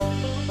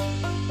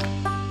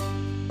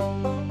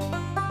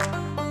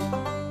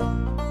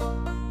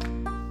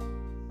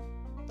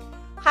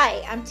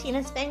I'm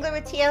Tina Spangler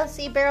with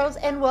TLC Barrels,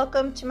 and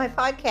welcome to my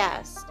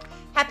podcast.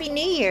 Happy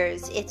New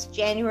Year's! It's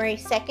January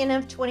 2nd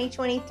of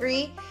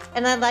 2023,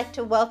 and I'd like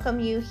to welcome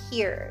you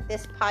here.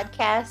 This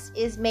podcast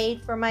is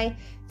made for my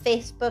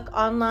Facebook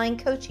online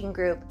coaching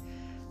group.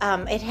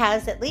 It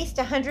has at least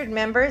 100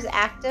 members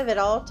active at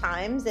all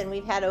times, and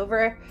we've had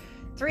over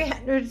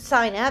 300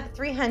 sign up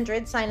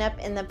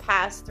in the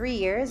past 3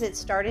 years. It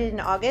started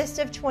in August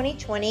of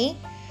 2020.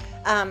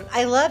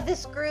 I love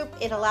this group.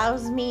 It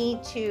allows me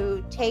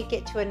to take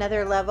it to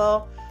another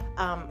level.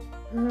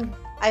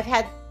 I've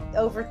had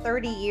over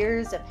 30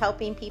 years of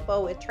helping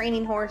people with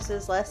training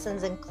horses,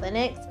 lessons, and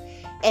clinics.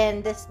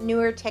 And this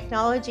newer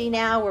technology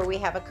now where we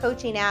have a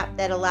coaching app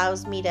that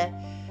allows me to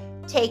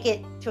take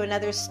it to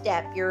another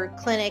step, your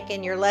clinic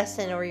and your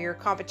lesson or your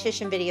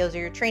competition videos or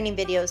your training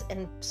videos,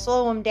 and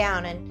slow them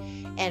down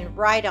and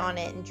write on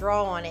it and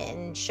draw on it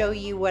and show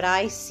you what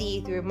I see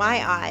through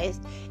my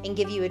eyes and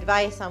give you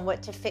advice on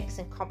what to fix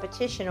in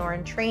competition or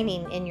in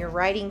training in your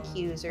riding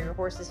cues or your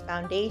horse's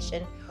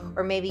foundation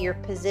or maybe your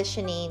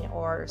positioning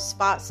or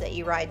spots that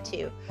you ride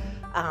to.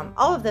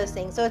 All of those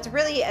things. So it's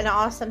really an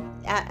awesome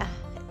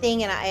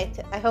thing, and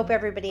I hope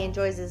everybody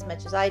enjoys it as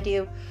much as I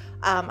do.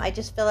 I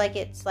just feel like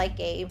it's like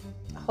a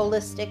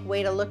holistic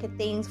way to look at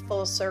things,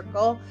 full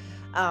circle.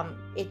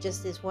 It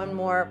just is one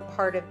more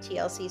part of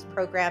TLC's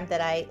program that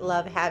I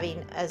love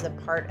having as a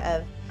part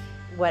of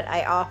what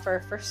I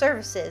offer for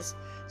services.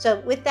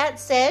 So with that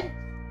said,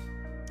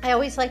 I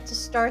always like to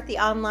start the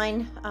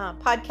online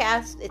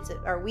podcast. It's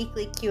our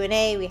weekly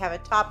Q&A. We have a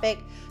topic.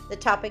 The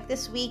topic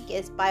this week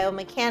is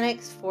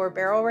biomechanics for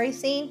barrel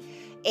racing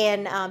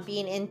and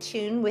being in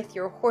tune with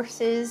your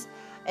horses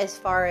as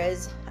far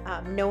as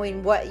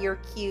knowing what your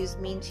cues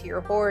mean to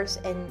your horse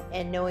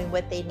and knowing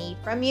what they need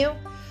from you.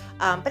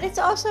 But it's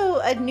also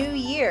a new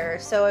year,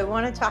 so I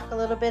want to talk a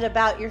little bit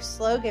about your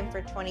slogan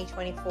for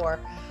 2024.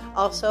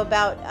 Also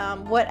about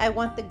what I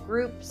want the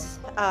group's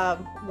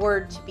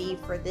word to be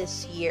for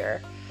this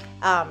year.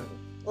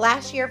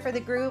 Last year for the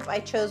group, I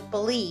chose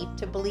believe,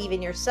 to believe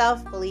in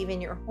yourself, believe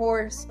in your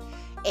horse,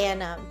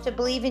 and to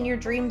believe in your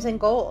dreams and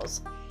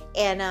goals.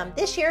 And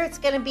this year it's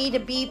going to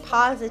be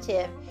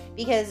positive,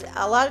 because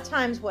a lot of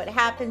times what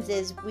happens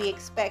is we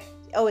expect,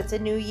 oh, it's a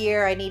new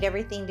year, I need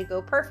everything to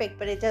go perfect,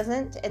 but it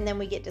doesn't, and then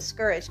we get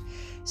discouraged.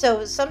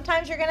 So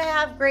sometimes you're going to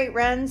have great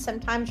runs,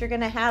 sometimes you're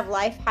going to have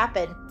life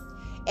happen,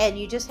 and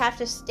you just have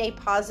to stay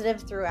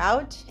positive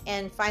throughout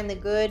and find the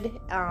good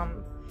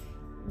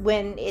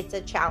when it's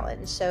a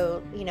challenge.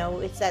 So,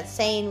 it's that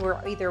saying, we're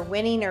either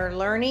winning or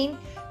learning.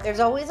 There's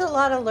always a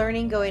lot of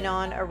learning going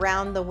on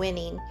around the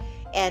winning,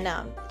 and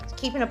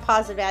keeping a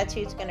positive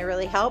attitude is going to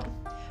really help.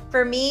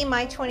 For me,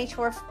 my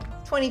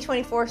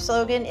 2024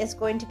 slogan is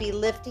going to be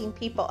lifting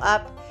people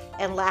up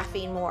and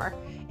laughing more.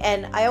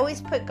 And I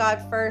always put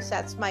God first.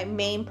 That's my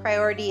main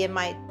priority. If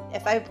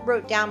I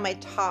wrote down my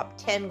top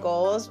 10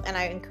 goals, and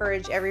I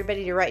encourage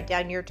everybody to write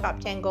down your top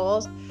 10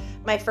 goals,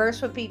 my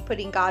first would be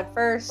putting God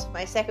first.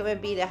 My second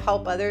would be to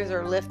help others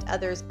or lift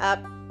others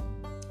up,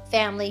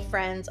 family,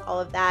 friends, all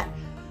of that.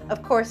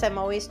 Of course, I'm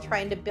always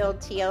trying to build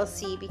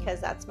TLC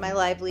because that's my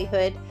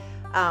livelihood.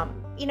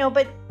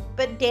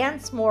 But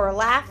dance more,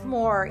 laugh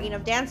more,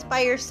 dance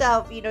by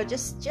yourself,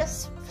 just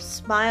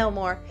smile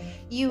more.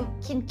 You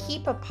can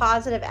keep a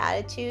positive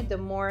attitude the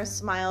more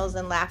smiles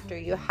and laughter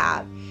you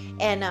have.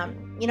 And,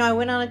 I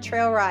went on a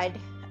trail ride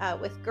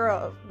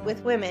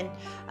with women,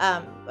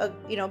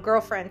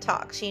 girlfriend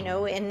talks,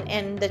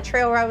 and the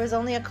trail ride was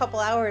only a couple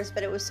hours,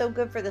 but it was so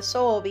good for the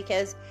soul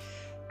because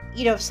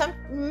some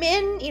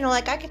men,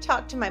 like I could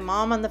talk to my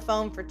mom on the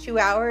phone for 2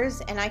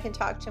 hours, and I can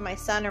talk to my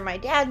son or my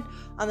dad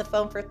on the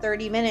phone for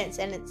 30 minutes,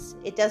 and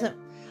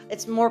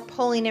it's more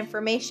pulling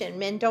information.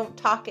 Men don't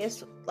talk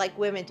as like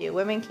women do.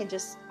 Women can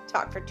just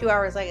talk for 2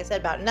 hours, like I said,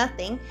 about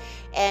nothing,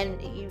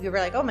 and you were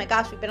like, oh my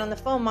gosh, we've been on the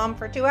phone, Mom,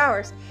 for 2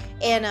 hours.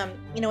 And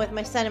with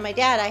my son and my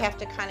dad, I have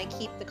to kind of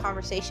keep the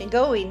conversation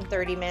going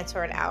 30 minutes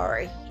or an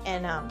hour,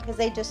 and because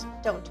they just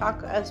don't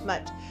talk as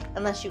much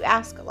unless you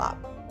ask a lot.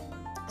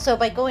 So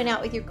by going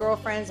out with your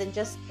girlfriends and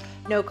just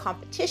no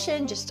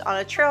competition, just on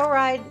a trail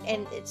ride,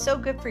 and it's so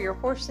good for your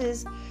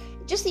horses.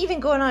 Just even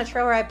going on a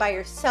trail ride by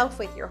yourself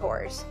with your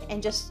horse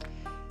and just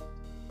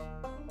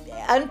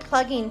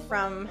unplugging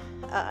from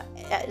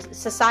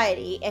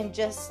society and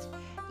just,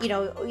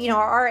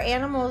 our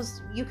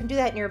animals, you can do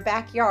that in your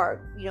backyard,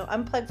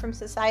 unplug from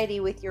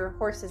society with your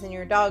horses and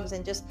your dogs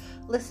and just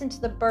listen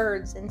to the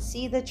birds and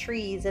see the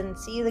trees and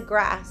see the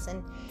grass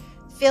and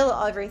feel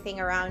everything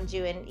around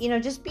you,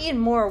 and just being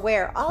more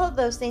aware. All of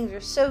those things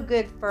are so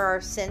good for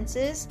our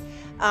senses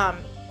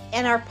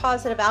and our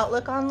positive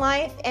outlook on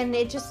life, and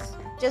it just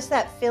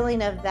that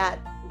feeling of that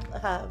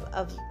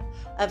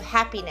of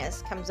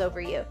happiness comes over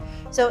you.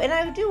 So, and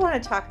I do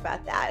want to talk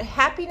about that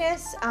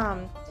happiness.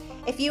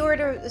 If you were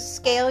to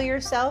scale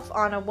yourself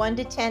on a 1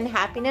 to 10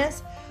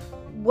 happiness,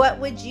 what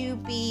would your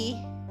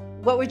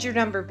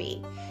number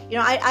be?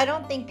 I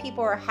don't think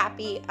people are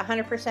happy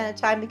 100% of the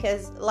time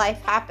because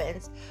life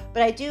happens,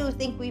 but I do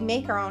think we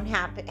make our own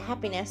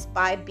happiness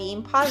by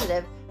being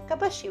positive. God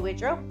bless you,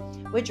 Woodrow.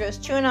 Woodrow's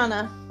chewing on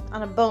a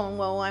on a bone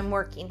while I'm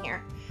working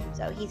here.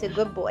 So he's a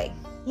good boy.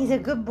 He's a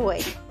good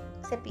boy,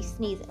 except he's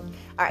sneezing.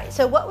 All right,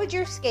 so what would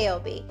your scale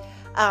be?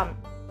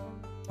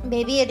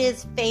 Maybe it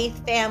is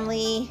faith,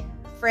 family,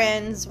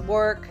 friends,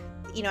 work,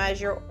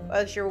 as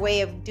your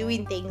way of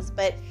doing things.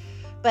 But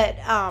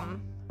I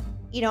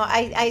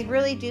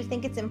really do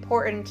think it's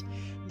important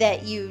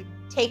that you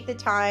take the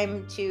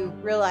time to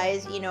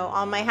realize,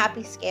 on my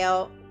happy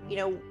scale,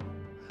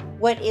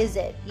 what is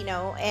it,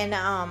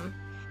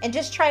 and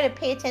just try to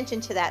pay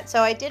attention to that.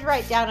 So I did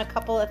write down a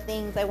couple of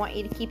things I want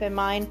you to keep in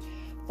mind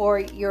for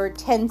your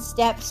 10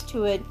 steps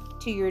to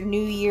your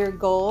New Year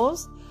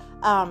goals.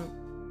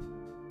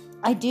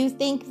 I do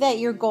think that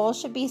your goal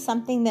should be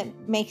something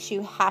that makes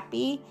you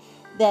happy,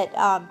 that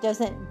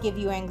doesn't give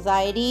you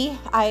anxiety.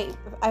 I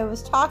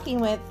was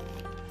talking with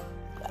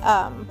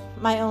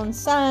my own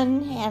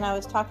son, and I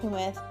was talking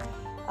with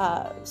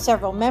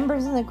several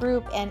members in the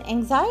group, and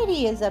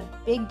anxiety is a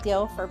big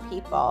deal for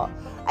people.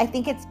 I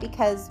think it's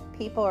because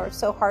people are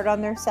so hard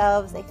on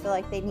themselves. They feel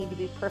like they need to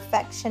be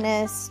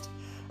perfectionist,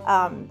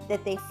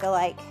 that they feel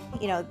like,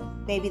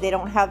 maybe they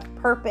don't have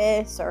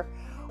purpose, or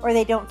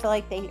they don't feel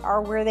like they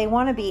are where they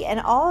want to be. And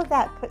all of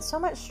that puts so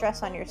much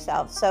stress on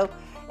yourself. So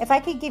if I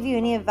could give you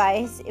any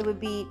advice, it would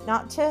be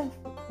not to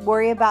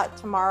worry about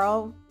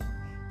tomorrow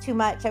too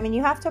much. I mean,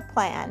 you have to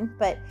plan,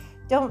 but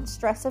don't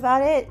stress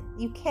about it.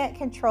 You can't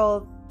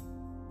control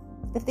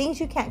the things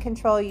you can't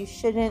control. You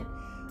shouldn't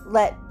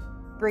let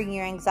bring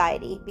your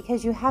anxiety,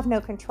 because you have no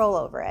control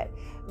over it.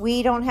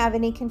 We don't have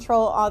any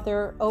control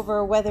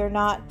over whether or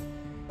not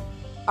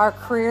our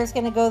career is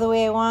going to go the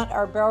way I want,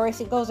 our barrel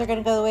racing goals are going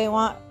to go the way I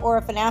want, or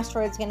if an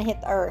asteroid is going to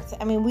hit the earth.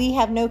 I mean, we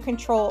have no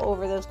control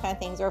over those kind of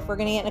things, or if we're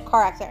going to get in a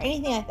car accident or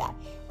anything like that.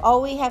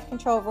 All we have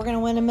control if we're going to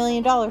win $1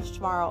 million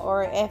tomorrow,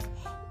 or if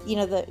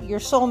your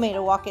soulmate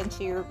will walk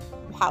into your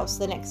house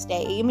the next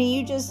day. I mean,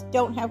 you just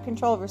don't have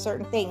control over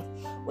certain things.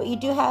 What you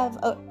do have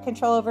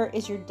control over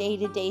is your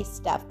day-to-day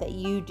stuff that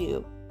you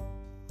do.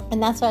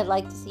 And that's what I'd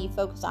like to see you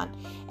focus on.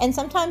 And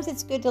sometimes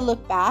it's good to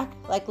look back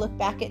at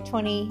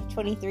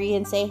 2023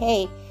 and say,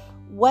 hey,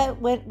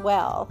 what went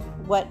well?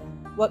 What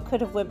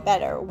could have went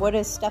better? What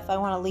is stuff I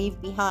want to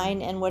leave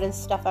behind, and what is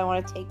stuff I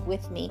want to take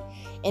with me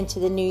into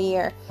the new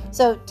year?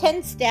 So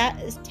 10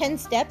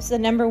 steps. The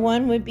number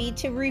one would be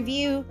to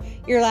review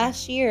your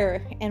last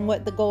year and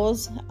what the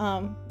goals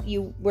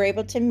you were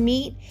able to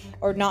meet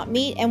or not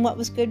meet, and what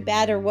was good,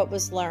 bad, or what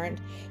was learned.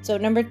 So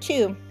number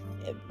two,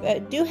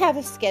 do have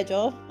a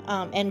schedule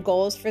and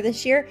goals for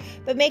this year,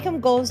 but make them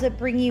goals that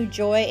bring you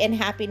joy and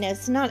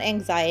happiness, not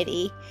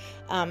anxiety.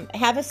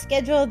 Have a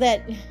schedule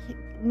that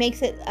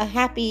makes it a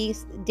happy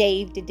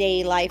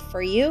day-to-day life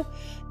for you.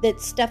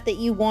 That's stuff that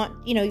you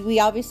want. We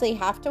obviously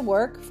have to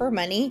work for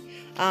money.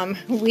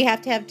 We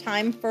have to have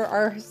time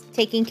for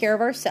taking care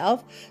of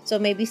ourselves. So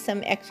maybe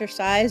some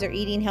exercise or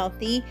eating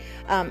healthy.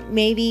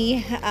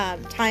 Maybe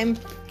time.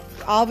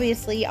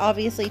 Obviously,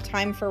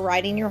 time for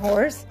riding your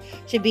horse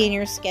should be in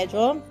your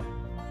schedule.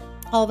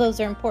 All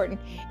those are important.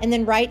 And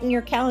then write in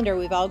your calendar.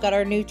 We've all got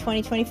our new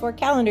 2024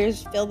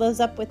 calendars. Fill those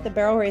up with the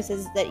barrel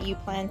races that you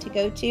plan to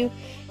go to,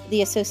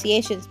 the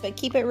associations, but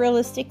keep it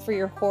realistic for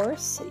your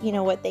horse,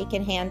 what they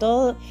can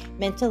handle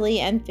mentally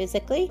and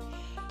physically.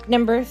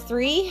 Number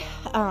three,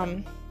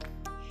 try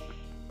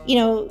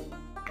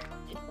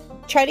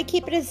to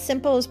keep it as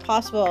simple as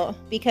possible,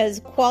 because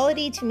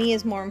quality to me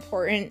is more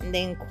important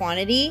than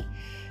quantity.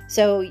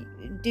 So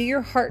do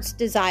your heart's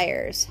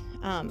desires.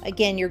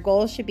 Again, your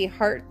goals should be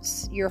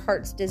your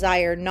heart's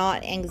desire,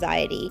 not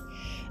anxiety.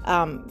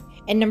 And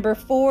number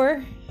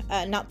four,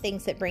 not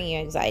things that bring you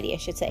anxiety, I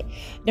should say.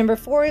 Number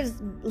four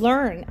is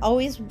learn.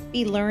 Always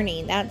be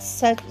learning. That's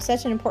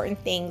such an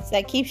important thing.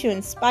 That keeps you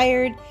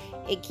inspired,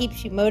 it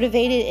keeps you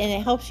motivated, and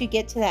it helps you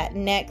get to that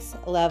next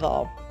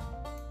level.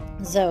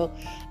 So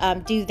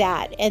do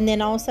that. And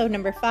then also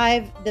number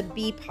five, the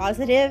be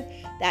positive.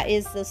 That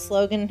is the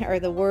slogan or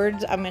the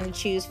words I'm going to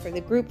choose for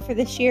the group for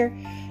this year.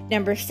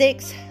 Number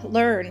six,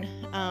 learn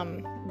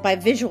by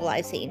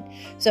visualizing.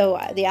 So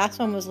the last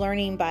one was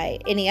learning by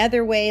any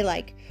other way,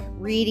 like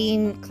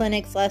reading,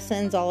 clinics,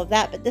 lessons, all of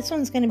that. But this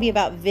one's going to be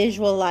about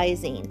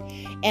visualizing.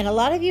 And a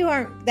lot of you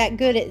aren't that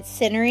good at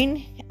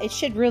centering. It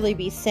should really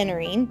be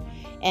centering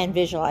and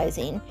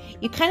visualizing.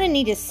 You kind of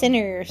need to center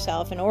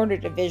yourself in order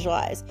to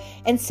visualize.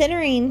 And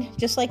centering,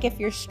 just like if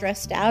you're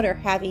stressed out or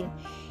having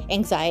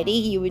anxiety,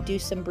 you would do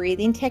some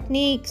breathing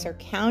techniques or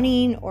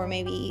counting, or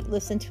maybe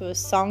listen to a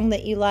song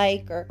that you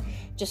like, or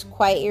just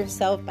quiet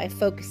yourself by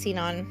focusing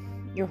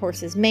on your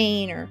horse's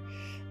mane, or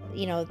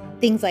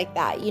things like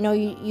that.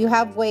 You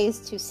have ways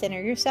to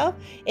center yourself.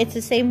 It's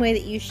the same way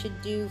that you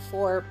should do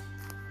for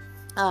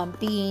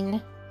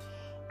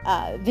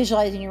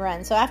visualizing your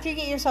run. So after you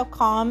get yourself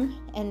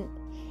calm and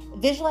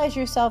visualize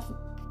yourself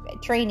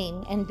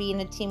training and being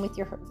a team with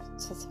your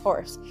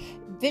horse,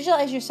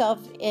 visualize yourself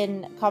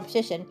in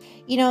competition.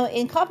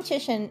 In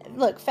competition,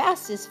 look,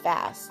 fast is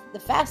fast. The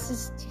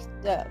fastest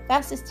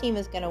team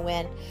is going to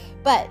win,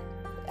 but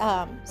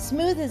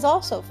smooth is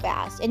also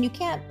fast, and you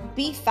can't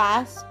be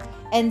fast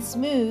and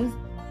smooth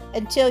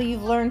until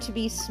you've learned to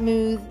be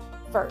smooth,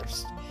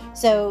 first.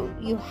 So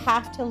you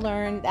have to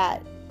learn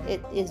that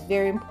it is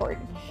very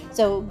important.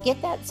 So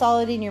get that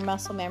solid in your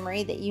muscle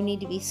memory that you need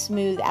to be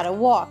smooth at a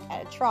walk,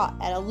 at a trot,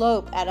 at a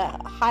lope, at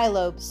a high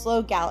lope,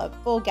 slow gallop,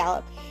 full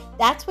gallop.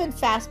 That's when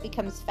fast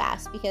becomes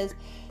fast, because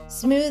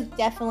smooth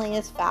definitely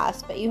is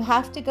fast, but you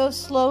have to go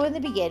slow in the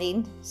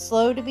beginning,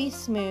 slow to be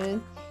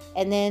smooth,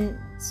 and then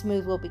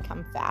smooth will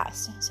become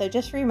fast. So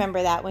just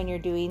remember that when you're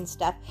doing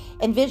stuff,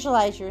 and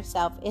visualize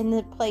yourself in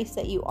the place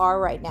that you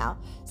are right now.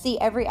 See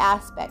every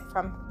aspect,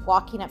 from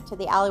walking up to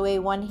the alleyway,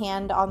 one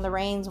hand on the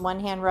reins, one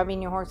hand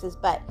rubbing your horse's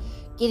butt,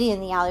 getting in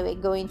the alleyway,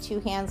 going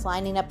 2 hands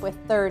lining up with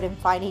third and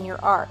finding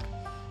your arc,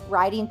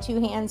 riding 2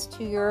 hands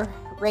to your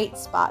rate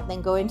spot,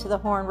 then going to the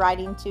horn,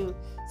 riding to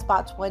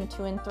spots 1,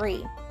 2, and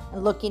 3.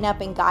 And looking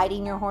up and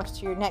guiding your horse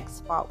to your next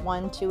spot,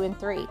 1, 2, and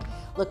 3.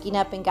 Looking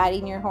up and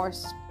guiding your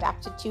horse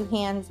back to 2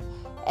 hands,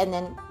 and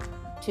then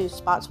to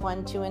spots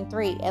 1, 2, and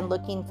 3. And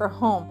looking for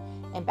home,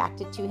 and back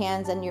to 2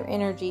 hands, and your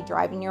energy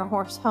driving your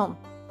horse home.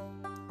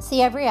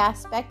 See every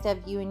aspect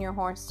of you and your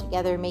horse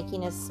together,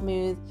 making a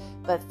smooth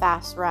but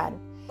fast run.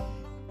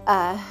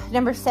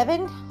 Number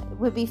 7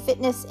 would be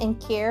fitness and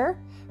care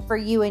for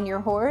you and your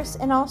horse,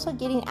 and also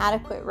getting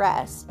adequate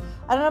rest.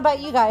 I don't know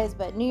about you guys,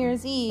 but New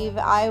Year's Eve,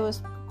 I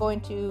was going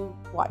to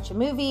watch a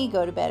movie,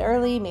 go to bed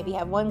early, maybe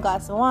have 1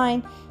 glass of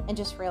wine, and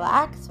just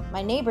relax.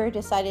 My neighbor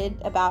decided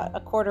about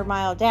a quarter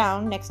mile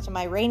down, next to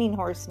my reining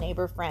horse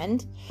neighbor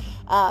friend,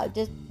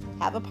 just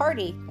have a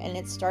party. And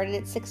it started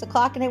at 6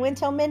 o'clock and it went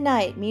till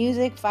midnight.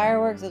 Music,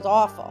 fireworks, it was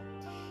awful.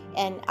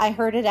 And I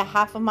heard it a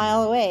half a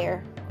mile away,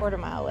 or a quarter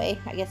mile away,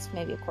 I guess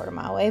maybe a quarter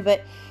mile away,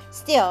 but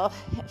still,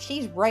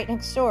 she's right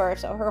next door.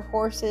 So her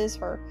horses,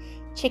 her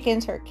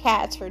chickens, her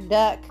cats, her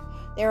duck,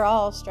 they're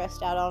all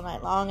stressed out all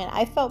night long, and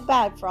I felt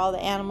bad for all the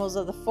animals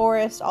of the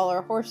forest, all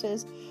our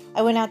horses.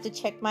 I went out to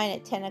check mine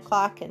at 10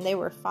 o'clock, and they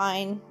were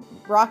fine.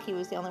 Rocky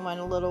was the only one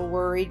a little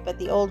worried, but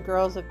the old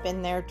girls have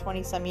been there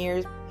 20-some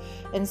years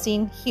and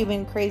seen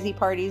human crazy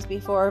parties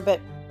before. But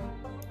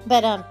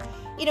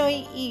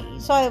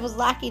so I was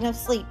lacking of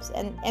sleeps,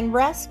 and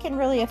rest can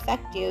really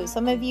affect you.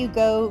 Some of you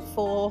go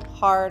full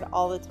hard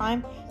all the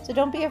time, so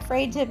don't be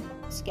afraid to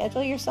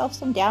schedule yourself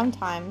some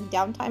downtime.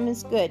 Downtime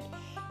is good.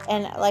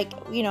 And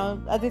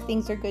other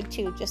things are good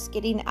too. Just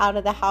getting out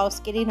of the house,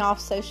 getting off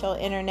social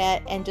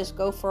internet, and just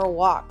go for a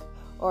walk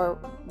or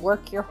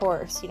work your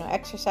horse,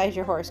 exercise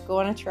your horse, go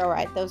on a trail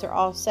ride. Those are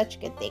all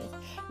such good things.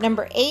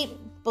 Number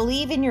 8,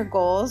 believe in your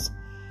goals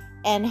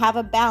and have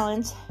a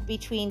balance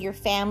between your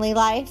family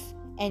life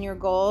and your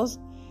goals.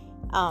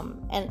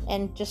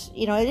 And just,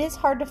 it is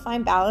hard to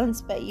find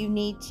balance, but you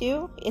need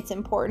to. It's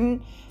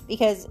important,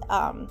 because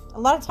a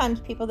lot of times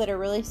people that are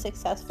really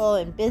successful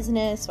in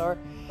business or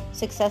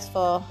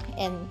successful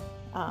in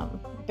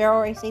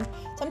barrel racing,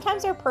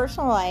 sometimes their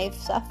personal life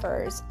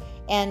suffers,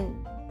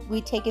 and we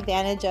take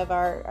advantage of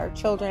our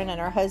children and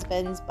our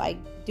husbands by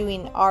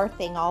doing our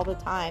thing all the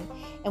time,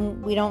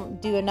 and we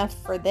don't do enough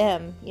for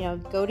them.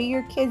 Go to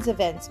your kids'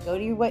 events, go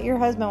to what your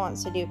husband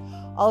wants to do,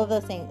 all of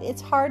those things.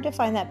 It's hard to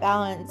find that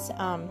balance.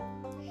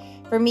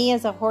 For me,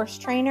 as a horse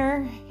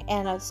trainer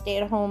and a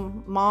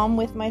stay-at-home mom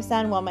with my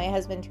son while my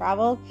husband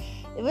traveled,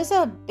 it was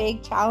a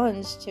big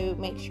challenge to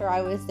make sure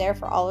I was there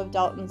for all of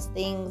Dalton's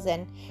things.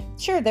 And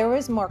sure, there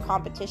was more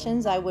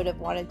competitions I would have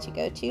wanted to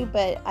go to,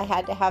 but I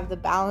had to have the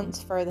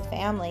balance for the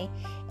family.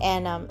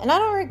 And I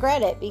don't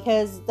regret it,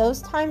 because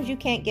those times you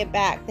can't get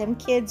back. Them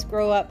kids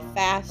grow up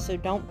fast, so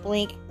don't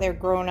blink, they're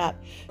grown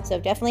up. So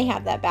definitely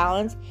have that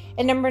balance.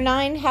 And number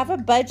 9, have a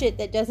budget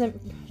that doesn't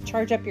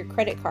charge up your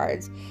credit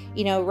cards.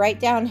 Write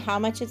down how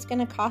much it's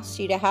going to cost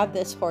you to have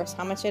this horse,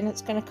 how much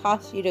it's going to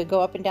cost you to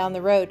go up and down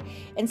the road,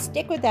 and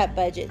stick with that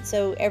budget.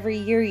 So every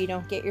year you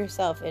don't get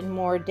yourself in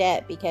more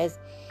debt, because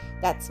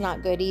that's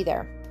not good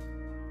either.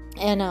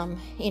 And,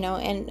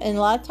 and a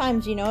lot of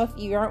times, if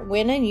you aren't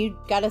winning, you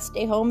got to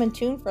stay home and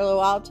tune for a little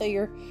while till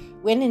you're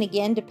winning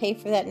again to pay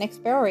for that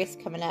next barrel race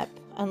coming up,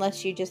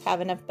 unless you just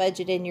have enough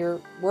budget in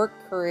your work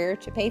career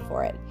to pay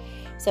for it.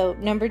 So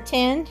number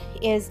 10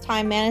 is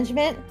time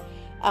management.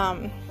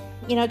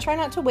 Try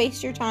not to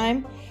waste your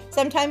time.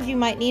 Sometimes you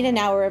might need an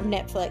hour of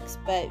Netflix,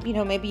 but,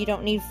 maybe you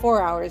don't need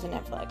 4 hours of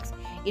Netflix.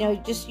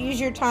 Just use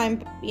your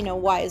time,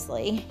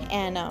 wisely,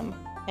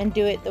 and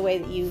do it the way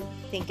that you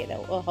think it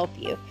will help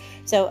you.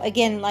 So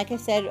again, like I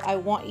said, I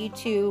want you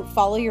to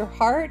follow your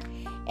heart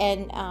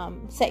and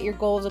set your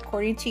goals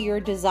according to your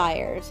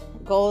desires.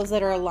 Goals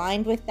that are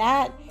aligned with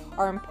that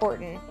are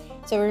important.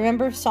 So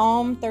remember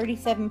Psalm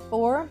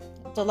 37:4,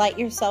 delight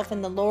yourself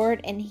in the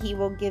Lord, and He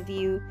will give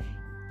you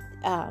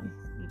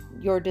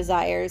your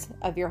desires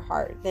of your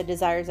heart, the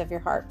desires of your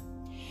heart.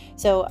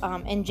 So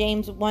in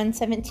James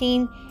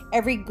 1:17,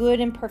 every good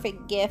and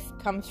perfect gift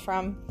comes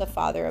from the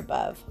Father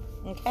above.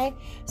 Okay,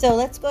 so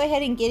let's go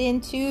ahead and get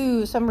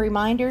into some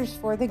reminders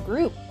for the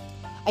group.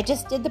 I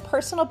just did the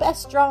personal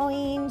best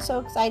drawing. So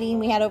exciting.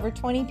 We had over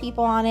 20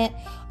 people on it.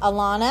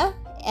 Alana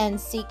and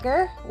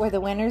Seeker were the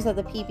winners of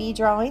the PB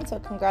drawing, so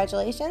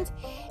congratulations.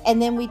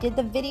 And then we did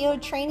the video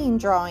training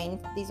drawing.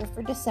 These are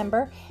for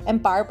December.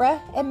 And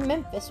Barbara and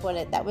Memphis won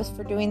it. That was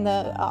for doing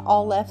the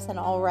all lefts and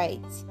all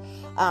rights.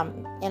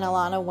 And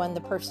Alana won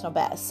the personal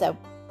best. So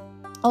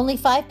only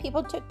 5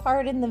 people took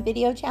part in the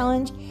video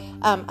challenge.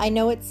 I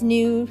know it's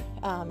new.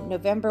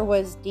 November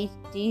was D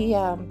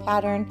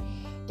pattern.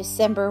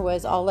 December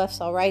was all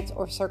lefts, all rights,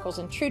 or circles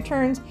and true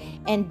turns.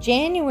 And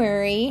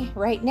January,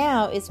 right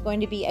now, is going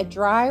to be a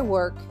dry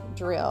work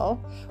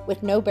drill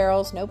with no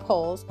barrels, no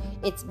poles.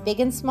 It's big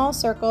and small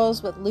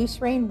circles with loose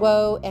rein,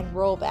 woe, and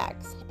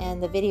rollbacks.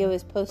 And the video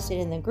is posted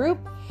in the group.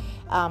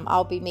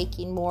 I'll be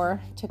making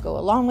more to go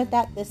along with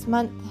that this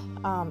month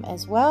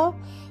as well.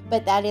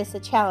 But that is the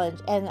challenge.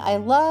 And I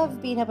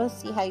love being able to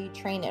see how you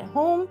train at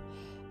home.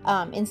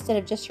 Instead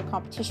of just your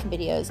competition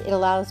videos. It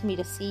allows me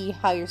to see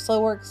how your slow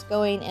work's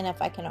going and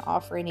if I can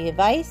offer any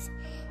advice.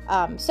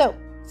 So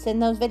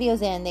send those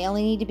videos in. They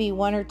only need to be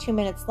 1 or 2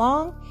 minutes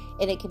long,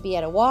 and it could be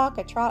at a walk,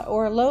 a trot,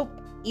 or a lope,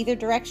 either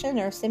direction,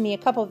 or send me a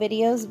couple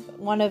videos,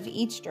 one of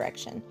each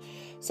direction.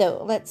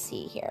 So let's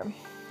see here.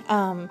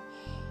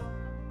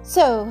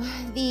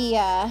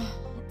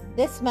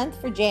 This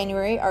month for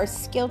January, our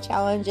skill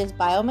challenge is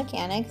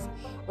biomechanics.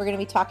 We're going to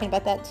be talking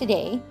about that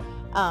today.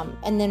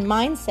 And then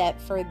mindset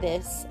for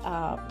this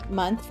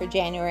month for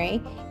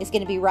January is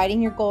going to be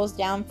writing your goals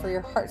down for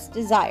your heart's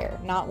desire,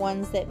 not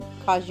ones that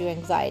cause you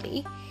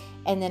anxiety.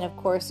 And then, of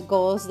course,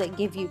 goals that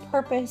give you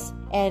purpose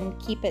and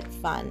keep it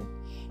fun.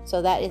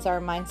 So that is our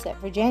mindset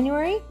for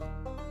January.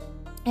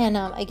 And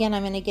again,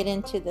 I'm going to get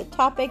into the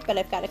topic, but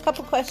I've got a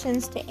couple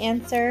questions to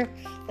answer.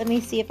 Let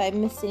me see if I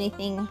missed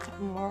anything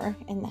more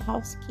in the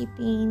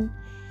housekeeping.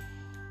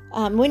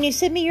 When you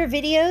send me your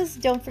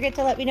videos, don't forget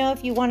to let me know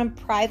if you want them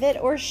private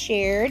or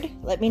shared.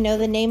 Let me know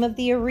the name of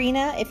the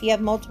arena. If you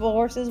have multiple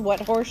horses, what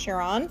horse you're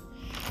on.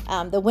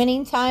 The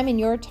winning time and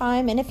your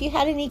time. And if you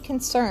had any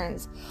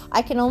concerns.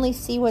 I can only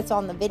see what's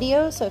on the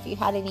video. So if you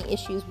had any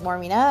issues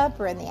warming up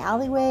or in the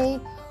alleyway,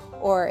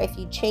 or if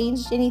you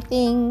changed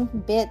anything,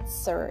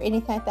 bits or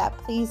anything like that,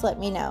 please let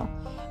me know.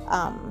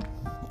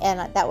 And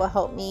that will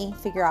help me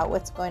figure out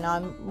what's going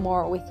on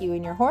more with you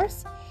and your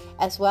horse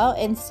as well,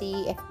 and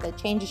see if the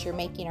changes you're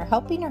making are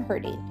helping or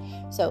hurting.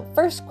 So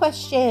first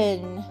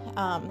question,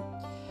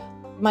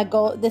 my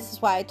goal, this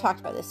is why I talked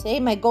about this today.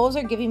 My goals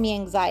are giving me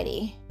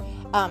anxiety.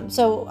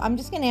 So I'm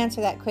just going to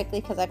answer that quickly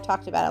because I've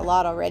talked about it a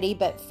lot already,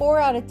 but 4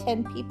 out of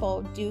 10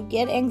 people do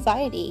get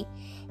anxiety.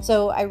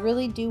 So I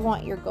really do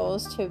want your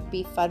goals to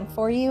be fun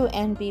for you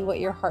and be what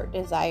your heart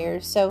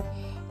desires. So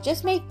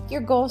just make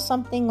your goals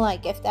something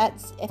like, if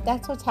that's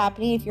what's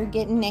happening, if you're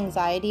getting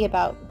anxiety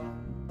about,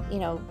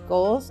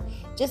 goals,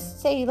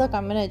 just say, look,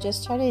 I'm going to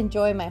just try to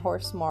enjoy my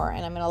horse more,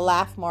 and I'm going to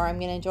laugh more. I'm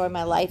going to enjoy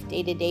my life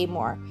day to day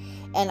more.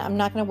 And I'm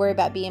not going to worry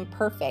about being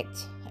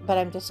perfect, but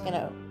I'm just going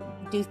to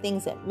do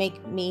things that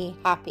make me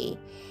happy.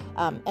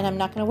 And I'm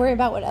not going to worry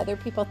about what other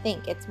people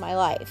think. It's my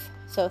life.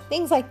 So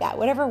things like that,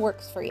 whatever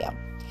works for you.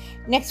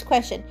 Next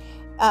question.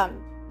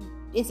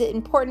 Is it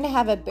important to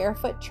have a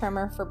barefoot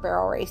trimmer for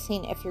barrel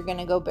racing if you're going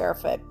to go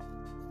barefoot?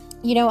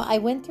 I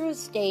went through a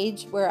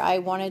stage where I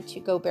wanted to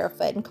go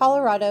barefoot. In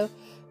Colorado,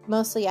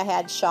 mostly I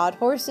had shod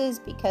horses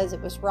because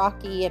it was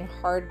rocky and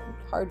hard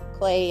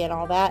clay and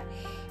all that.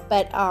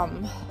 But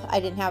I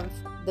didn't have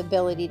the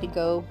ability to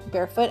go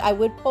barefoot. I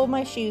would pull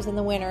my shoes in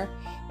the winter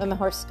when my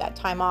horses got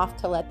time off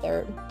to let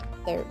their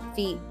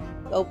feet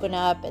open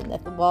up and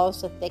the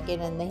walls to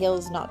thicken and the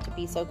heels not to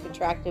be so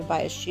contracted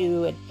by a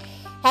shoe. And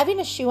having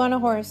a shoe on a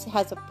horse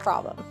has a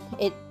problem.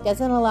 It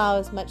doesn't allow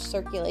as much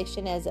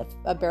circulation as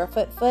a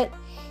barefoot foot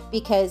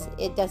because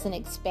it doesn't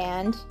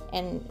expand,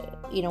 and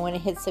when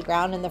it hits the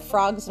ground, and the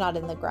frog's not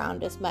in the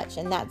ground as much,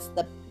 and that's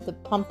the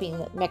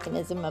pumping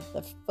mechanism of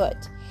the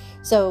foot.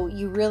 So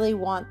you really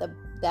want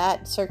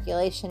that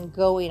circulation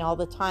going all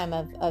the time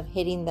of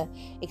hitting the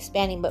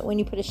expanding. But when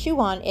you put a shoe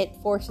on, it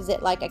forces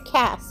it like a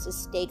cast to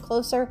stay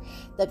closer.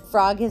 The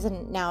frog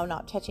isn't now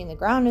not touching the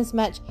ground as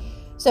much.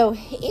 So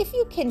if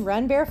you can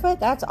run barefoot,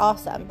 that's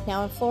awesome.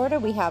 Now in Florida,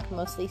 we have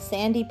mostly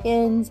sandy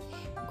pins,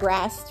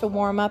 grass to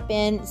warm up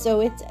in, so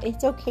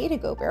it's okay to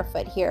go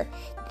barefoot here.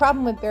 The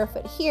problem with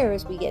barefoot here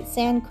is we get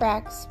sand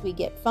cracks, we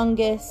get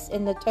fungus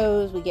in the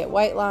toes, we get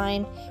white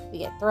line, we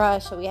get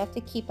thrush, so we have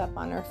to keep up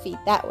on our feet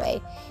that way.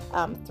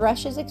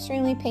 Thrush is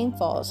extremely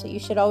painful, so you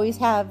should always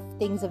have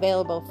things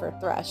available for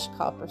thrush,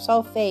 copper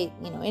sulfate,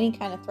 any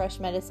kind of thrush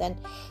medicine,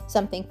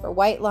 something for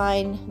white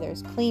line.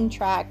 There's clean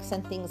tracks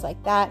and things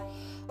like that.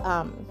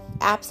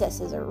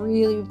 Abscesses are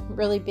really,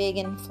 really big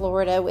in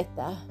Florida with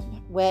the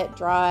wet,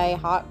 dry,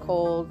 hot,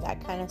 cold,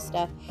 that kind of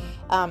stuff.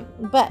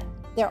 But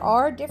there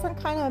are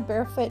different kind of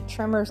barefoot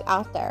trimmers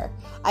out there.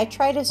 I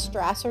tried a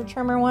Strasser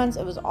trimmer once.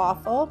 It was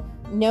awful.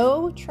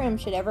 No trim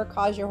should ever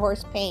cause your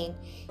horse pain.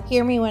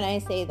 Hear me when I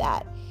say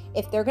that.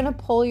 If they're going to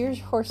pull your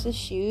horse's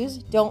shoes,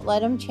 don't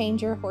let them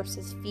change your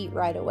horse's feet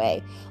right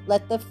away.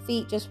 Let the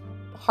feet just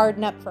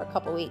harden up for a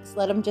couple weeks.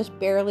 Let them just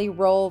barely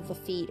roll the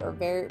feet or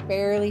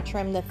barely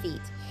trim the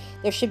feet.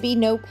 There should be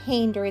no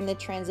pain during the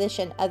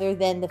transition other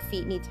than the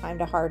feet need time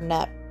to harden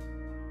up.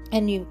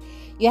 And you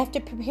have to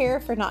prepare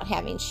for not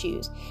having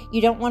shoes.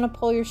 You don't want to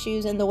pull your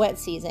shoes in the wet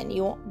season.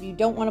 You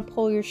don't want to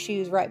pull your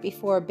shoes right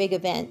before a big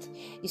event.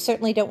 You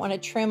certainly don't want to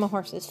trim a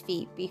horse's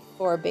feet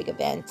before a big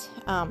event,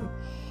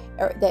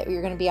 or that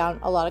you're going to be on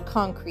a lot of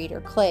concrete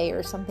or clay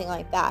or something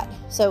like that.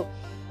 So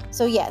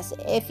yes,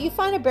 if you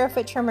find a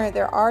barefoot trimmer,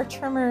 there are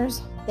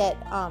trimmers that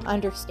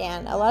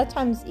understand. A lot of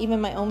times, even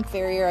my own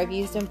farrier, I've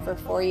used him for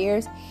 4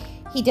 years.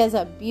 He does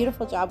a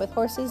beautiful job with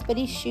horses, but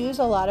he shoes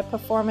a lot of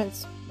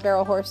performance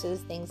barrel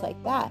horses, things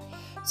like that.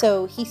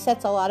 So he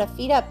sets a lot of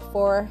feet up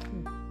for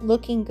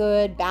looking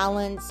good,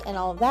 balance, and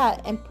all of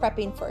that, and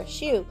prepping for a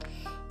shoe.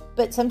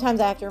 But sometimes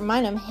I have to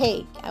remind him,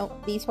 hey,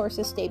 these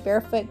horses stay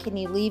barefoot. Can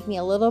you leave me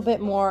a little bit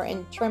more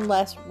and trim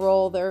less,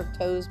 roll their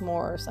toes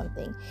more or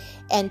something?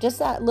 And just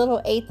that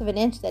little 1/8 of an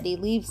inch that he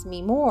leaves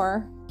me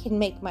more can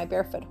make my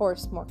barefoot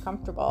horse more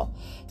comfortable.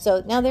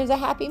 So now there's a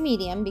happy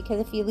medium, because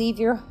if you leave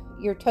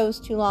your toes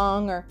too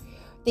long or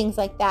things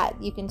like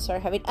that, you can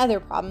start having other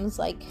problems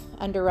like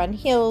underrun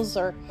heels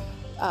or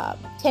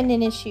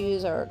tendon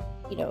issues, or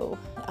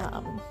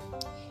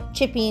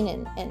chipping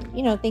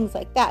and things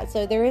like that.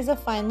 So there is a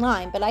fine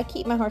line, but I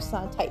keep my horses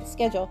on a tight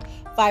schedule,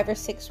 5 or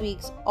 6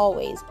 weeks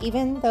always.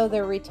 Even though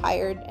they're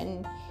retired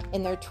and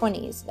in their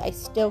 20s, I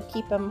still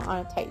keep them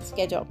on a tight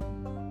schedule,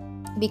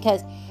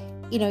 because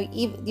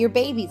your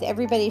babies,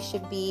 everybody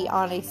should be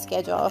on a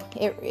schedule.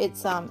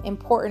 It's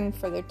important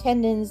for their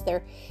tendons,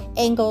 their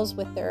angles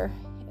with their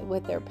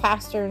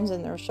pasterns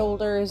and their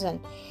shoulders, and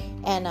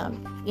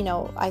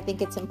I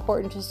think it's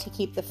important just to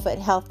keep the foot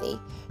healthy.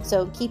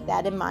 So keep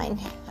that in mind.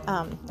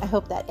 I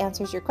hope that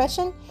answers your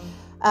question.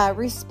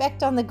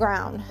 Respect on the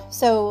ground.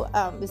 So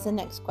is the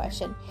next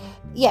question.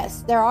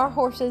 Yes, there are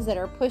horses that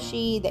are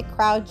pushy, that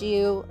crowd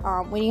you.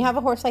 When you have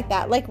a horse like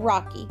that, like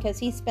Rocky, because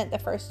he spent the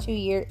first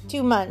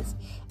 2 months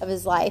of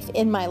his life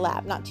in my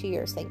lap. Not 2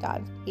 years, thank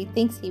God.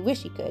 He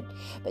wish he could,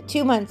 but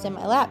 2 months in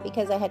my lap,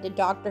 because I had to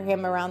doctor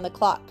him around the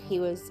clock. He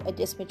was a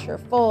dysmature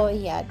foal.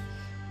 He had,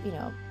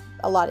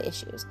 a lot of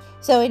issues.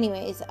 So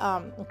anyways,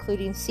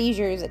 including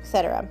seizures,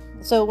 etc.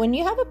 So when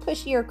you have a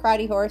pushy or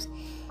crowdy horse,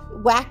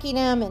 whacking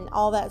them and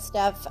all that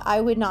stuff, I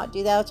would not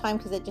do that all the time,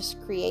 because it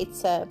just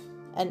creates a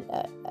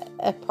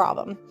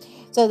problem.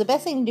 So the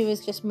best thing to do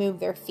is just move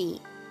their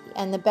feet.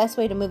 And the best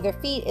way to move their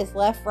feet is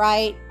left,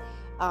 right,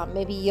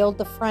 maybe yield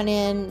the front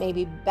end,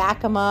 maybe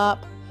back them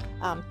up,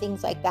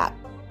 things like that.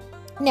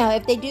 Now,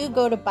 if they do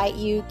go to bite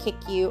you, kick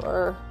you,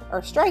 or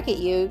strike at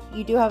you,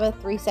 you do have a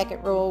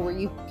 3-second rule where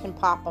you can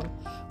pop them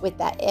with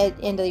that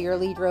end of your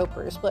lead rope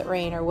or split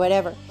rein or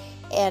whatever,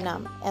 and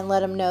let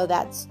them know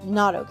that's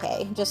not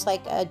okay. Just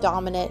like a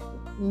dominant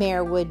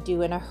mare would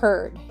do in a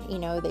herd.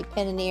 They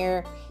pin an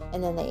ear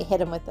and then they hit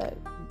them with a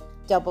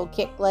double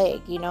kick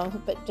leg,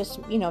 but just,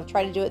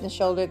 try to do it in the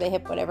shoulder, the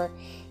hip, whatever.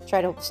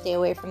 Try to stay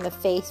away from the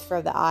face,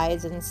 for the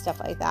eyes and stuff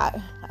like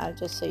that,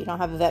 just so you don't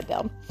have a vet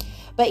bill.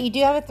 But you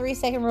do have a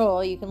 3-second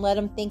rule. You can let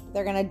them think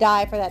they're going to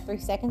die for that 3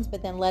 seconds,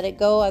 but then let it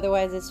go.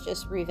 Otherwise, it's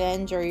just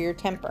revenge or your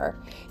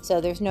temper. So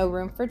there's no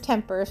room for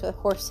tempers with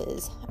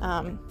horses.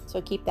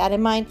 So keep that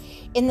in mind.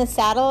 In the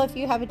saddle, if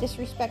you have a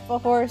disrespectful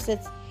horse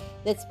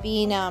that's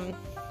being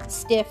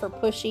stiff or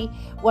pushy,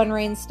 one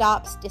rein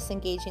stops,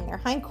 disengaging their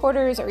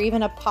hindquarters, or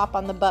even a pop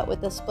on the butt with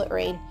the split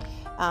rein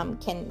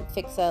can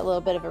fix a little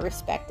bit of a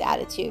respect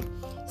attitude.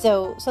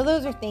 So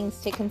those are things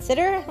to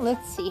consider.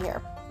 Let's see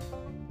here.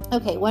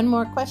 Okay, one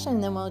more question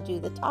and then we'll do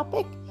the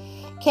topic.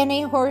 Can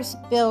a horse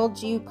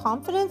build you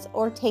confidence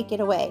or take it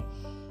away?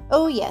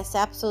 Oh yes,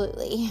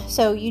 absolutely.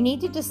 So you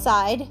need to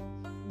decide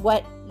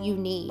what you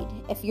need.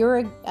 If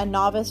you're a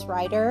novice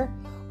rider,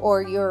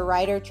 or you're a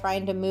rider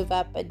trying to move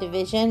up a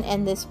division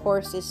and this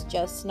horse is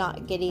just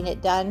not getting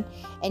it done,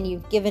 and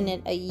you've given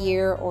it a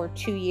year or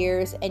 2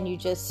 years and you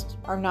just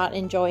are not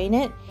enjoying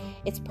it,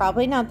 it's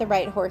probably not the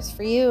right horse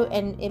for you,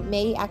 and it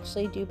may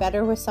actually do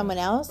better with someone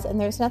else. And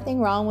there's nothing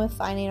wrong with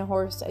finding a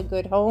horse a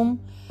good home.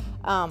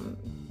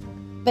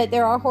 But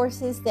there are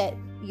horses that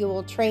you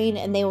will train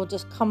and they will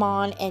just come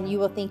on and you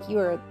will think you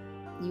are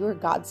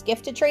God's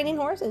gift to training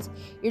horses.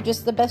 You're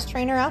just the best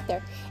trainer out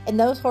there. And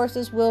those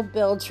horses will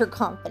build your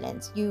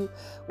confidence. You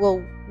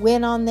will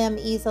win on them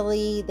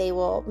easily. They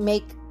will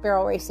make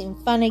barrel racing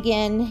fun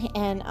again.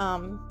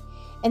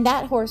 And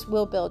that horse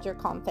will build your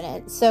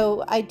confidence.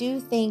 So I do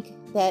think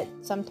that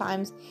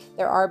sometimes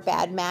there are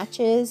bad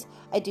matches.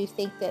 I do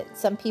think that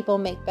some people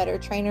make better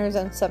trainers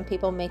and some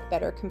people make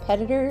better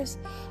competitors.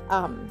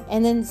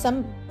 And then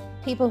some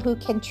people who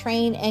can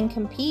train and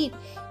compete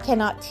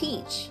cannot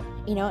teach,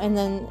 and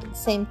then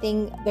same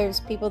thing,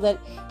 there's people that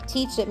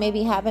teach that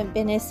maybe haven't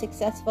been as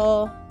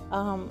successful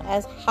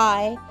as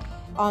high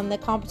on the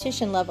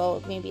competition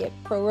level, maybe at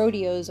pro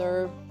rodeos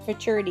or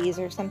futurities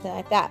or something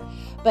like that,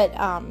 but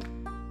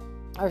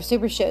or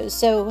super shows.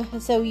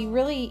 So you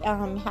really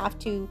have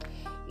to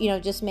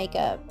just make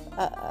a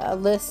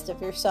list of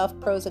yourself,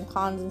 pros and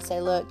cons, and say,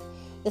 look,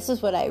 this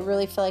is what I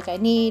really feel like I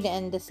need,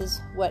 and this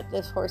is what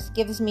this horse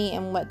gives me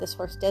and what this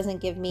horse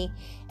doesn't give me,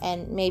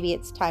 and maybe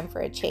it's time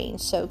for a change.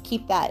 So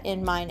keep that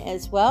in mind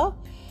as well.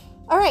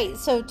 All right,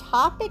 so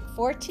topic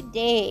for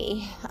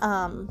today.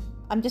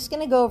 I'm just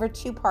going to go over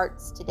 2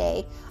 parts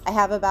today. I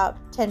have about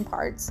 10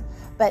 parts,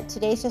 but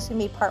today's just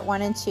going to be part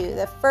 1 and 2.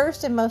 The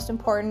first and most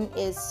important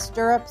is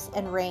stirrups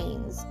and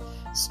reins.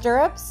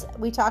 Stirrups,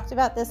 we talked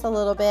about this a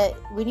little bit.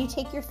 When you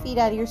take your feet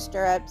out of your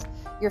stirrups,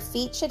 your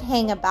feet should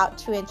hang about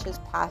 2 inches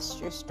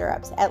past your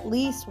stirrups, at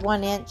least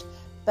 1 inch,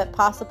 but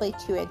possibly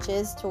 2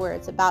 inches to where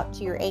it's about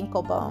to your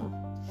ankle bone.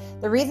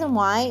 The reason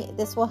why,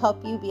 this will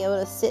help you be able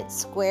to sit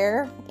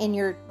square in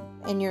your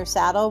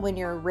saddle when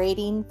you're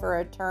rating for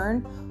a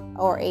turn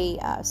or a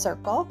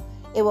circle.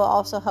 It will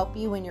also help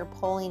you when you're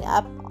pulling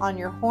up on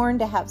your horn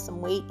to have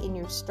some weight in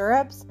your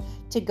stirrups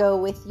to go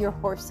with your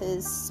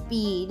horse's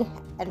speed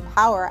and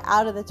power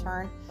out of the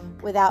turn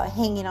without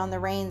hanging on the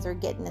reins or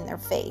getting in their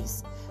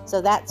face.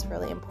 So that's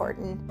really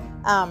important.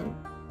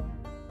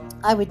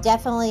 I would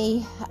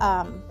definitely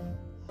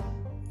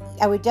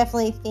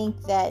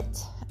think that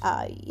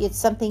it's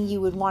something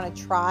you would want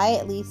to try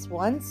at least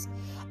once.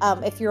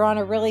 If you're on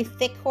a really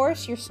thick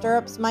horse, your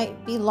stirrups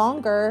might be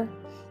longer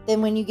than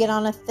when you get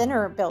on a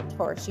thinner built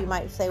horse. You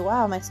might say,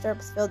 wow, my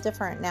stirrups feel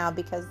different now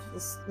because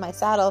my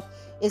saddle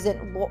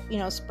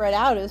isn't, spread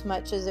out as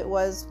much as it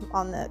was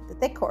on the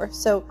thick horse.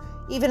 So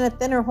even a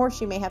thinner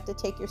horse, you may have to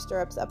take your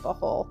stirrups up a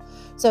hole.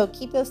 So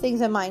keep those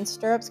things in mind.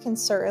 Stirrups can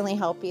certainly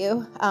help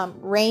you.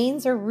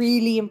 Reins are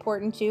really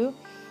important too.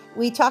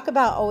 We talk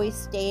about always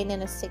staying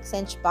in a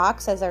 6-inch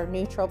box as our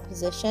neutral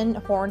position,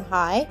 horn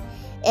high.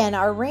 And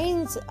our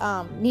reins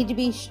need to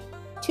be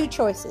 2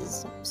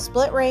 choices.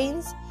 Split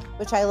reins,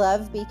 which I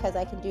love because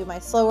I can do my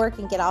slow work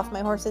and get off my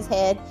horse's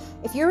head.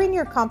 If you're in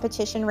your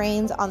competition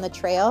reins on the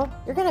trail,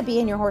 you're going to be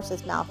in your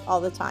horse's mouth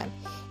all the time.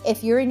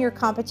 If you're in your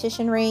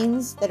competition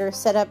reins that are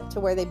set up to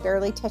where they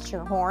barely touch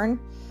your horn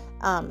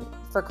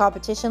for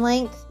competition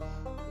length,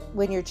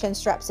 when your chin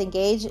straps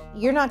engage,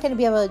 you're not going to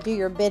be able to do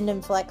your bend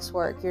and flex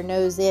work, your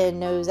nose in,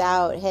 nose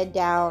out, head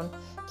down,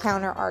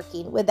 counter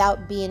arcing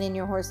without being in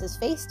your horse's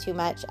face too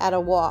much at a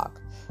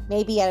walk.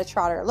 Maybe at a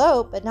trot or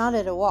lope, but not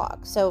at a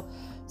walk. So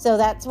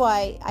that's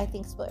why I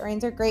think split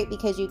reins are great,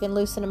 because you can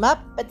loosen them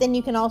up, but then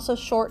you can also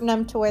shorten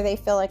them to where they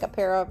feel like a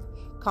pair of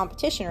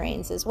competition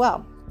reins as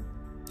well.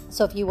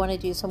 So if you want to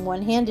do some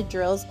one-handed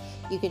drills,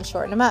 you can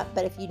shorten them up.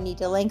 But if you need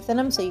to lengthen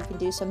them so you can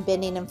do some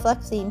bending and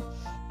flexing,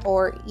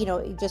 or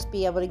just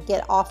be able to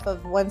get off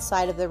of one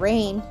side of the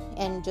rein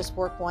and just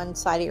work one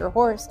side of your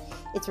horse,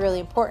 it's really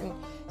important.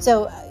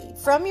 So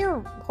from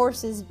your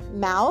horse's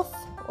mouth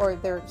or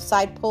their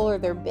side pull or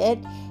their bit,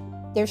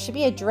 there should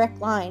be a direct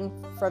line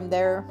from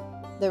the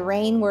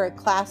rein where it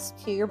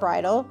clasps to your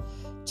bridle,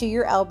 to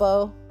your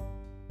elbow,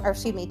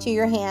 to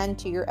your hand,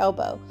 to your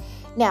elbow.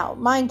 Now,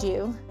 mind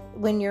you,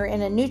 when you're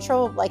in a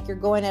neutral, like you're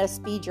going at a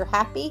speed you're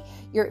happy,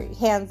 your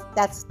hands,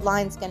 that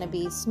line's going to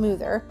be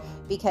smoother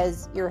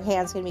because your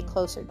hand's going to be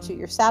closer to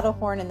your saddle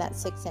horn in that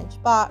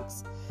 6-inch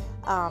box.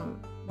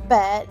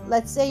 But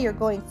let's say you're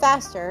going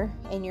faster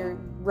and you're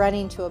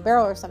running to a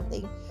barrel or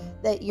something,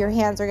 that your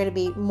hands are going to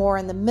be more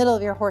in the middle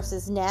of your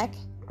horse's neck,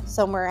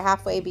 somewhere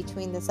halfway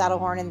between the saddle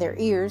horn and their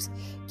ears,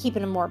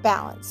 keeping them more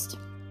balanced.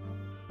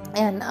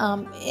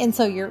 And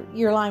so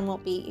your line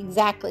won't be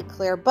exactly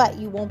clear, but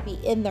you won't be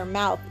in their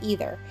mouth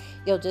either.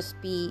 You'll just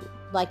be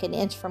like an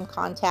inch from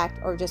contact,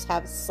 or just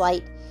have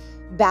slight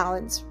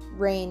balance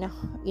rein,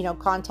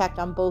 contact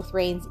on both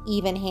reins,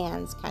 even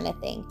hands kind of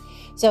thing.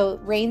 So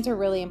reins are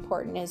really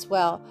important as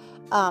well.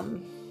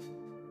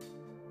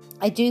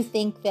 I do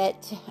think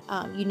that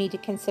you need to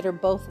consider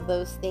both of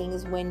those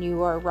things when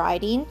you are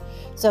riding.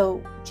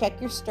 So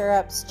check your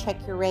stirrups, check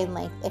your rein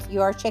length. If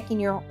you are checking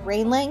your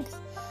rein length,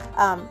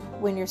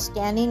 when you're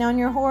standing on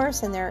your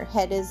horse and their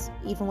head is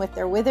even with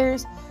their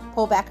withers,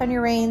 pull back on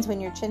your reins when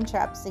your chin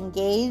strap's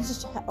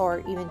engaged,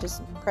 or even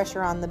just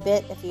pressure on the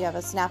bit if you have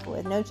a snaffle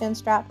with no chin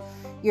strap.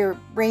 Your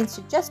reins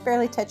should just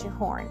barely touch your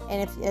horn.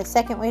 And if a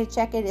second way to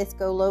check it is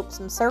go lope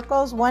some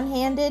circles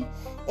one-handed.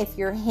 If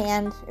your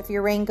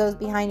rein goes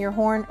behind your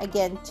horn,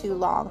 again, too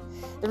long.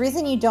 The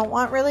reason you don't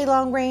want really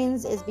long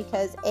reins is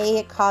because A,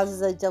 it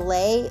causes a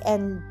delay,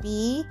 and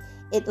B,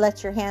 it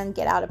lets your hand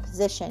get out of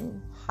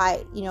position.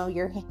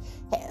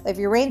 If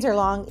your reins are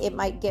long, it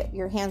might get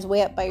your hands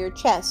way up by your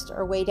chest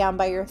or way down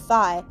by your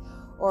thigh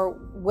or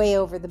way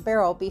over the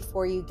barrel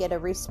before you get a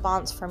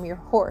response from your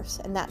horse.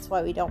 And that's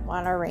why we don't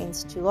want our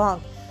reins too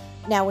long.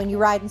 Now, when you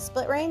ride in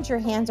split reins, your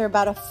hands are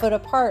about a foot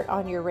apart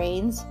on your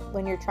reins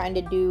when you're trying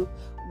to do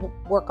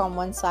work on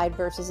one side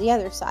versus the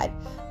other side.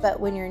 But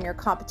when you're in your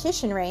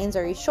competition reins,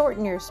 or you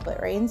shorten your split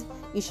reins,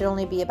 you should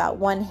only be about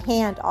one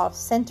hand off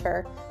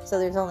center. So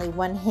there's only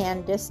one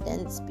hand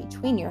distance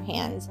between your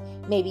hands,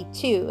 maybe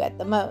 2 at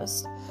the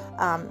most,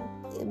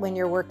 when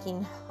you're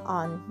working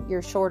on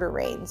your shorter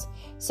reins.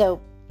 So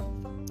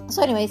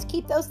anyways,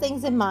 keep those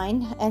things in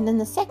mind. And then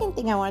the second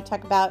thing I want to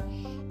talk about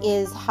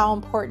is how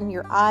important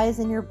your eyes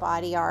and your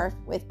body are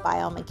with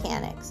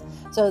biomechanics.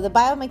 So the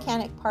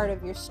biomechanic part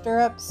of your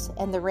stirrups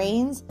and the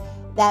reins,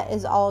 that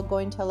is all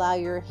going to allow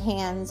your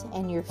hands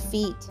and your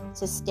feet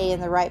to stay in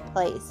the right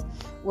place,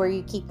 where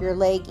you keep your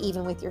leg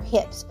even with your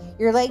hips.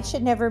 Your legs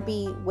should never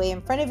be way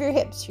in front of your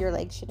hips. Your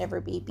legs should never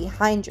be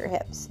behind your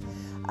hips.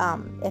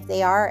 If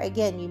they are,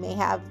 again, you may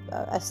have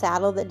a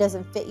saddle that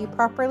doesn't fit you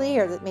properly,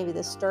 or that maybe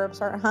the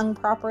stirrups aren't hung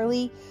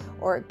properly,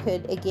 or it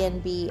could, again,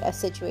 be a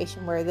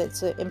situation where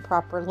that's an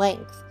improper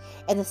length.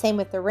 And the same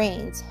with the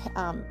reins.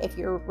 If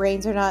your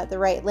reins are not at the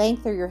right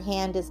length, or your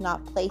hand is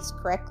not placed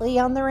correctly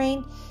on the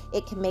rein,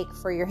 it can make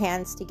for your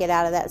hands to get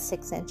out of that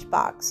 6-inch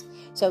box.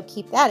 So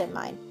keep that in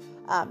mind.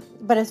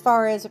 But as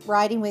far as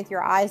riding with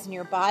your eyes and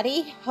your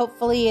body,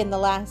 hopefully in the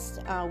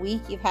last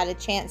week you've had a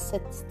chance to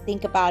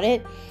think about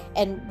it.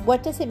 And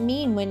what does it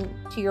mean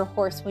to your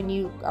horse when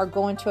you are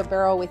going to a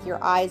barrel with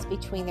your eyes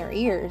between their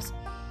ears?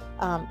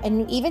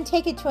 And even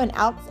take it to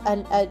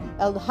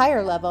a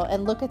higher level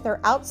and look at their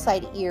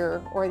outside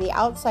ear or the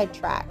outside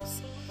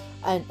tracks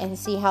and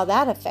see how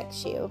that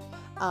affects you.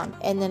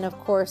 And then, of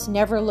course,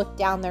 never look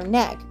down their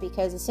neck,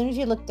 because as soon as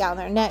you look down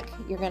their neck,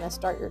 you're going to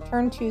start your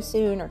turn too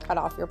soon or cut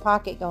off your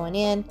pocket going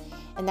in,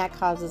 and that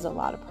causes a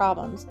lot of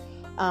problems.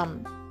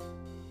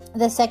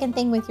 The second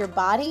thing with your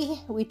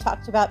body, we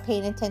talked about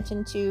paying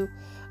attention to,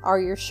 are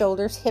your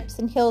shoulders, hips,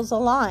 and heels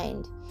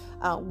aligned?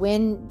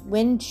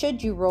 When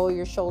should you roll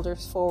your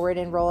shoulders forward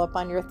and roll up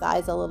on your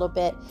thighs a little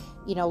bit,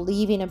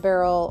 leaving a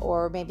barrel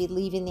or maybe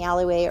leaving the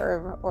alleyway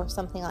or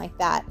something like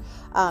that?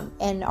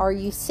 And are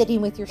you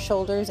sitting with your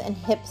shoulders and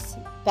hips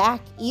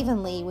back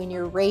evenly when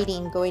you're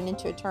raiding, going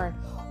into a turn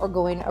or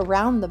going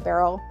around the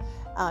barrel?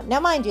 Now,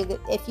 mind you, that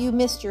if you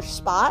missed your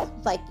spot,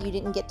 like you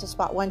didn't get to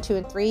spot 1, 2,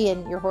 and 3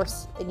 and your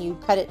horse, and you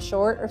cut it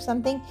short or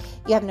something,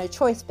 you have no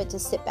choice but to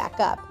sit back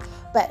up.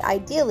 But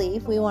ideally,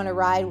 if we want to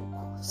ride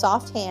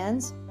soft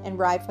hands and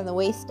ride from the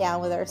waist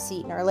down with our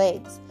seat and our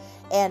legs.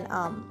 And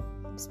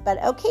but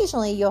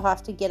occasionally you'll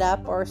have to get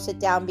up or sit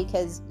down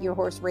because your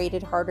horse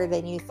raided harder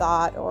than you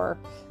thought or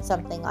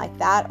something like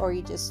that, or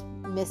you just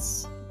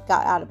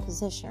got out of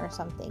position or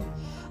something.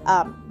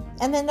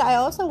 And then I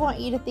also want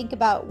you to think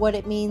about what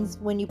it means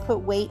when you put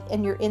weight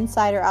in your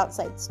inside or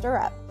outside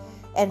stirrup,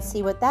 and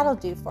see what that'll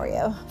do for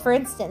you. For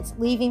instance,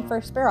 leaving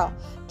first barrel,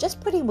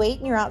 just putting weight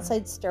in your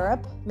outside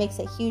stirrup makes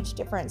a huge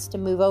difference to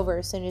move over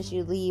as soon as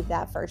you leave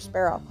that first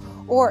barrel.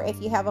 Or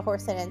if you have a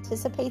horse that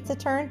anticipates a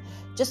turn,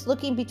 just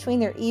looking between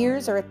their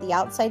ears or at the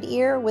outside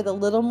ear with a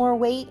little more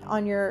weight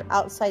on your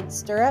outside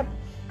stirrup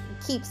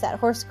keeps that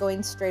horse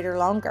going straighter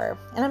longer.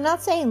 And I'm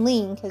not saying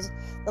lean, because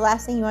the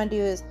last thing you want to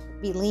do is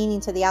be leaning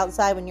to the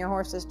outside when your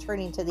horse is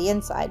turning to the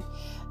inside.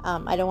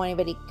 I don't want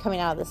anybody coming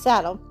out of the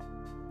saddle.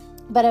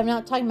 But I'm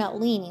not talking about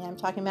leaning. I'm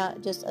talking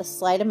about just a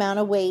slight amount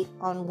of weight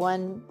on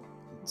one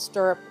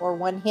stirrup or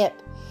one hip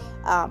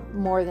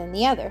more than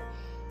the other.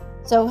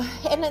 So,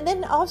 and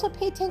then also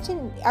pay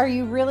attention. Are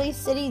you really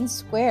sitting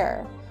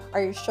square?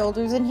 Are your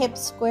shoulders and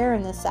hips square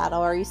in the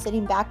saddle? Are you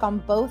sitting back on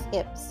both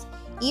hips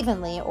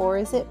evenly, or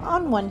is it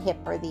on one hip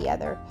or the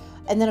other?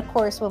 And then, of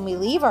course, when we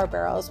leave our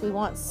barrels, we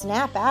want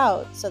snap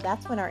out. So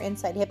that's when our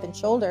inside hip and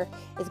shoulder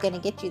is going to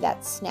get you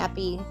that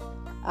snappiness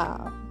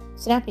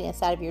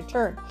out of your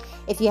turn.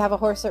 If you have a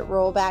horse that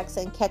rollbacks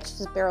and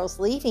catches barrels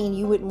leaving,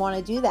 you wouldn't want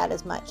to do that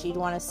as much. You'd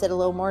want to sit a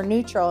little more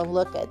neutral and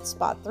look at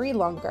spot 3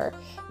 longer,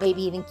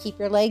 maybe even keep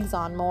your legs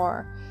on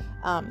more.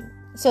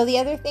 So the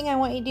other thing I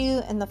want you to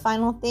do, and the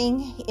final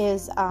thing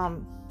is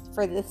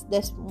for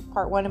this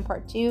part 1 and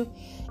part 2,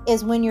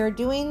 is when you're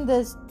doing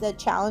the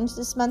challenge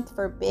this month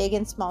for big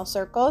and small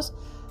circles,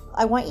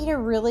 I want you to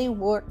really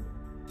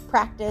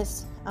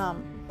practice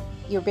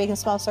your big and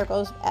small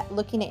circles at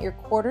looking at your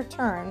quarter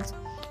turns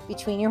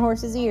between your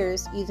horse's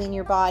ears, using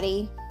your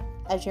body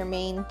as your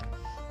main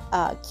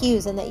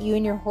cues, and that you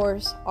and your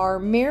horse are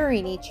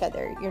mirroring each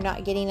other. You're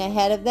not getting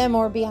ahead of them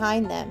or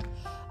behind them.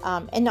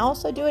 And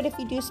also do it if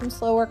you do some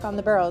slow work on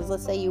the barrels.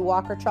 Let's say you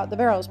walk or trot the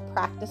barrels,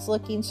 practice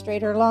looking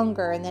straighter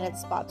longer, and then at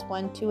spots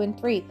 1, 2, and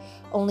 3,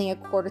 only a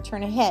quarter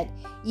turn ahead.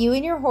 You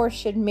and your horse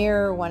should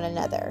mirror one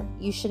another.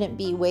 You shouldn't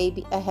be way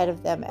ahead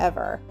of them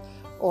ever,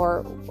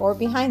 or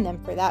behind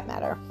them for that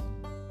matter.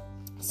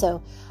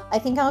 So I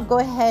think I'll go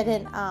ahead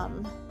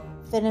and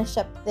finish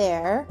up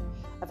there.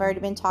 I've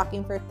already been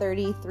talking for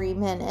 33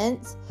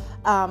 minutes.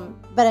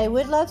 But I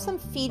would love some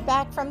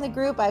feedback from the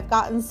group. I've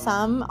gotten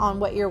some on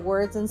what your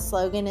words and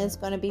slogan is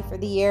going to be for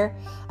the year.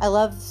 I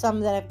love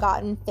some that I've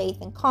gotten: faith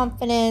and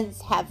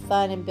confidence, have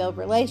fun and build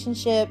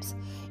relationships.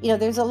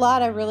 There's a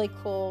lot of really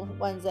cool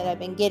ones that I've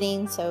been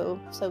getting. So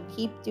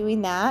keep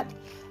doing that.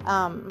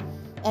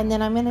 And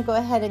then I'm going to go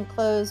ahead and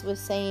close with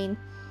saying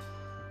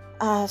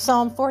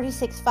Psalm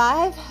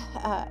 46:5,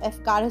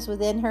 if God is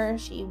within her,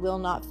 she will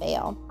not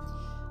fail.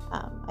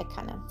 I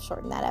kind of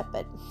shortened that up,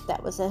 but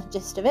that was the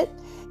gist of it.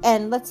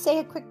 And let's say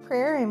a quick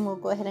prayer and we'll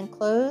go ahead and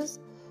close.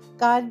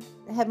 God,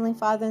 Heavenly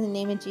Father, in the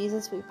name of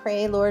Jesus, we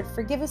pray, Lord,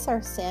 forgive us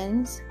our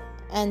sins,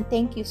 and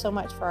thank you so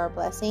much for our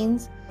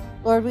blessings.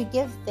 Lord, we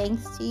give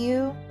thanks to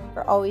you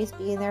for always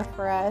being there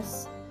for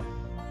us.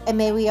 And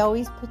may we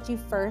always put you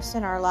first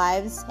in our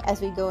lives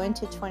as we go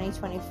into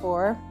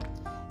 2024.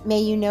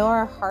 May you know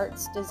our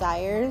heart's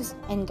desires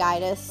and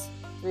guide us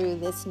through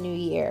this new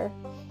year.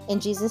 In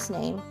Jesus'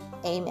 name,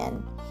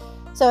 amen.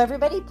 So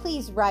everybody,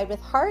 please ride with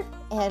heart,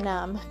 and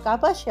God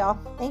bless y'all.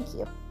 Thank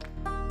you.